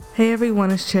Hey everyone,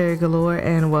 it's Cherry Galore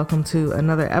and welcome to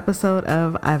another episode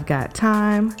of I've Got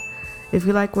Time. If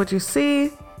you like what you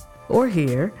see or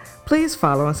hear, please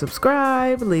follow and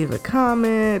subscribe, leave a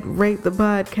comment, rate the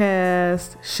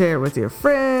podcast, share it with your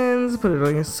friends, put it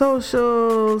on your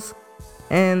socials,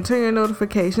 and turn your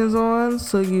notifications on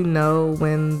so you know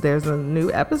when there's a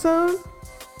new episode.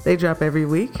 They drop every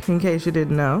week, in case you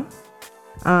didn't know.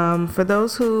 For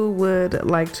those who would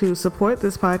like to support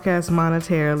this podcast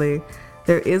monetarily,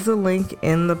 there is a link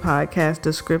in the podcast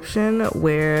description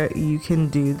where you can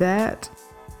do that.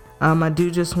 I do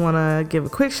just want to give a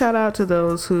quick shout out to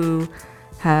those who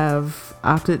have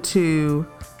opted to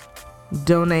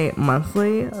donate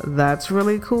monthly. That's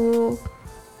really cool.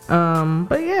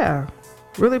 But yeah,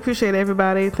 really appreciate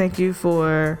everybody. Thank you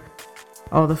for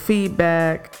all the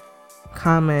feedback,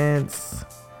 comments,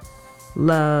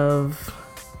 love,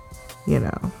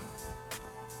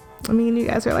 I mean, you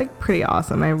guys are like pretty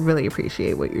awesome. I really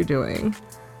appreciate what you're doing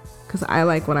because I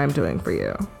like what I'm doing for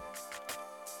you.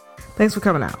 Thanks for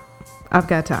coming out. I've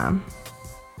got time.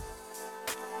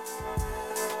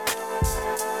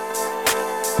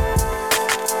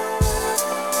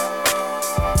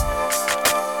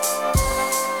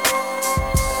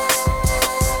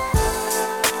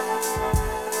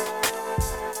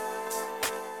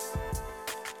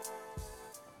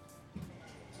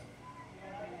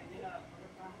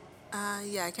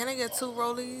 Yeah, can I get 2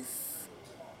 rollies?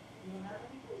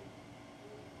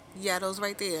 Yeah, those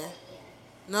right there.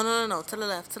 No. To the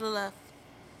left.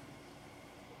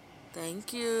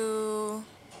 Thank you.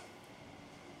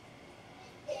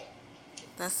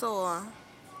 That's all.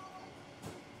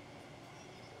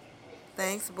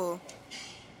 Thanks, boo.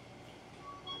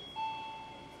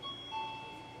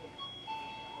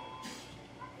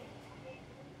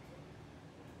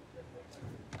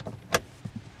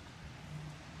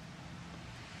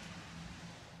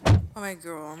 All right,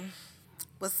 girl.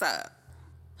 What's up?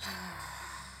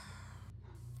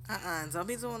 Don't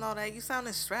be doing all that. You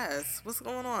sounding stressed. What's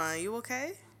going on? You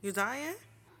okay? You dying?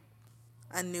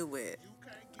 I knew it.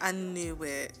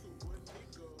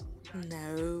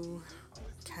 No,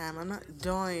 Cam, I'm not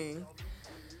dying.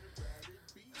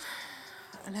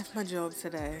 I left my job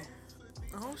today.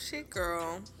 Oh shit,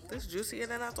 girl. This juicier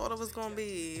than I thought it was gonna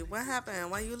be. What happened?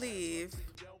 Why you leave?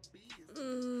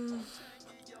 Mm,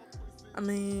 I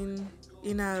mean,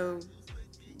 you know,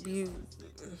 you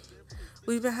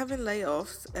we've been having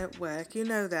layoffs at work. You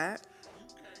know that.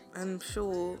 I'm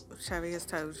sure Sherry has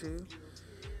told you.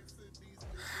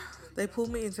 They pulled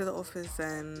me into the office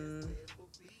and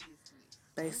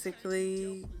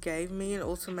basically gave me an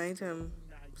ultimatum.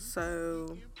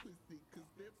 So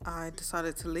I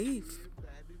decided to leave.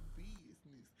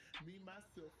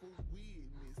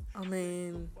 I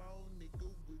mean,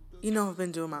 I've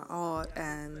been doing my art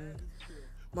and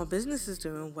my business is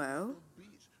doing well.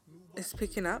 It's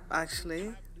picking up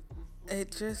actually.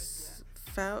 It just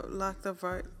felt like the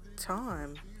right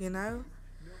time.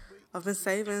 I've been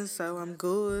saving, so I'm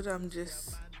good. I'm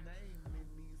just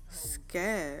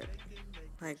scared.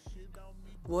 Like,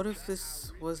 what if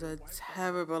this was a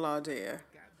terrible idea?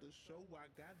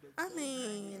 I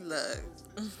mean, look,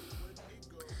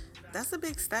 that's a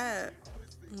big step,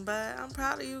 but I'm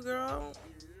proud of you, girl.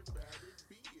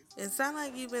 It sounds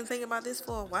like you've been thinking about this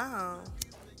for a while.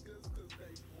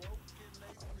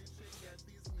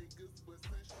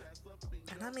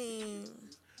 And I mean,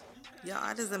 your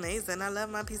art is amazing. I love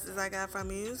my pieces I got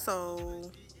from you, so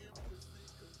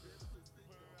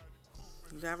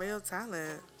you got real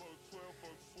talent.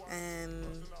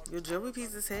 And your jewelry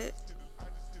pieces hit.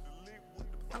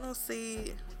 I don't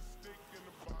see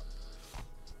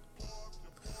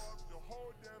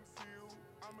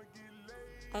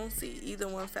either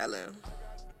one failing.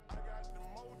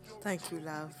 Thank you,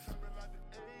 love.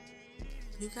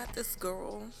 You got this,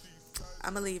 girl.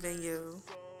 I'ma leave in you.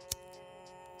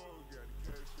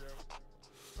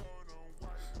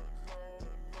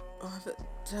 Oh, I haven't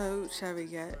told Sherry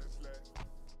yet.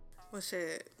 Well,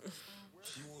 shit.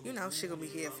 She gonna be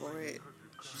here for it.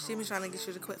 She been trying to get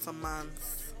you to quit for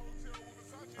months.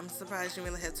 I'm surprised you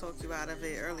really had talked you out of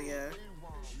it earlier.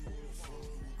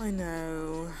 I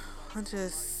know. I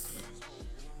just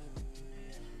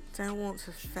don't want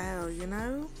to fail.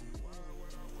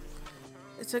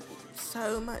 It took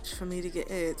so much for me to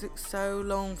get here. It took so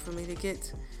long for me to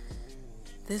get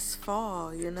this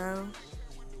far. I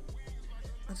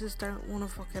just don't want to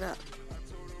fuck it up.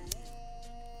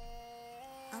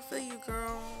 I feel you,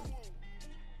 girl.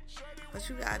 But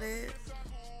you got it.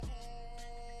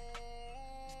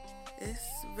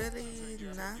 It's really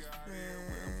nothing.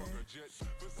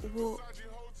 Well,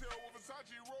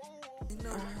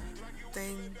 no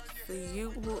thing for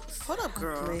you. Hold up,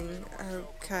 girl.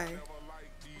 Okay.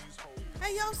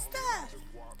 Hey, yo, Steph.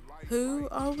 Who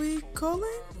are we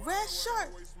calling? Red shirt.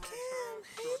 Kim,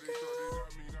 hey, girl.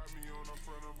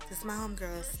 This is my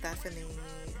homegirl, Stephanie.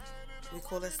 We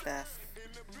call her Steph.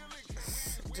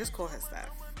 Just call her Steph,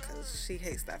 because she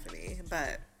hates Stephanie.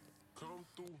 But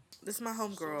this is my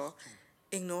homegirl.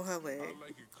 Ignore her wig.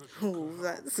 Ooh,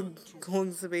 that's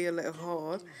going to be a little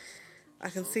hard. I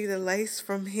can see the lace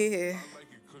from here.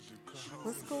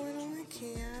 What's going on,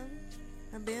 Kim?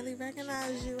 I barely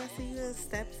recognize you. I see you done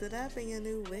stepped it up in your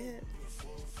new whip.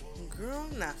 Girl,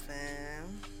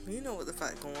 nothing. You know what the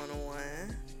fuck going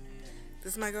on.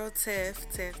 This is my girl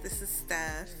Tiff. Tiff, this is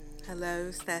Steph.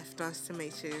 Hello, Steph. Nice to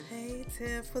meet you. Hey,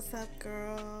 Tiff. What's up,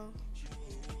 girl?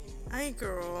 Hey,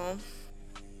 girl.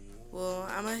 Well,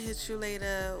 I'm gonna hit you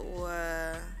later,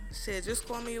 or shit, just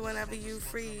call me whenever you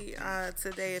free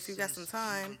today if you got some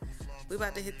time. We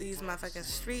about to hit these motherfucking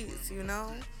streets, you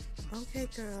know? Okay,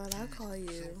 girl, I'll call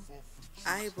you.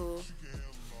 Aight, boo.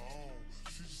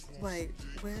 Wait,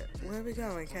 where are we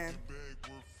going, Cam?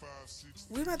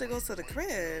 We about to go to the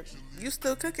crib. You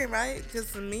still cooking, right?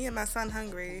 Because me and my son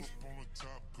hungry.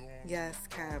 Yes,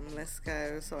 Cam, let's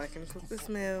go so I can cook this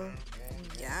meal.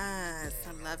 Yes,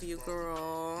 I love you,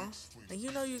 girl. And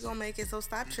you know you gonna make it, so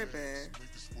stop tripping.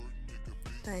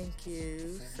 Thank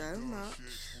you so much.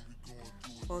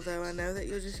 Although I know that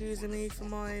you're just using me for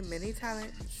my many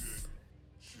talents.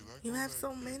 You have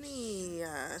so many.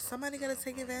 Somebody gotta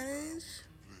take advantage.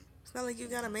 It's not like you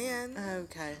got a man.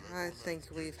 Okay, I think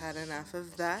we've had enough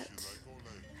of that.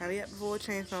 Hurry up before I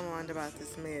change my mind about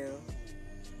this meal.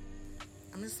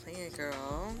 I'm just saying,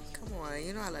 girl. Come on,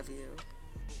 you know I love you.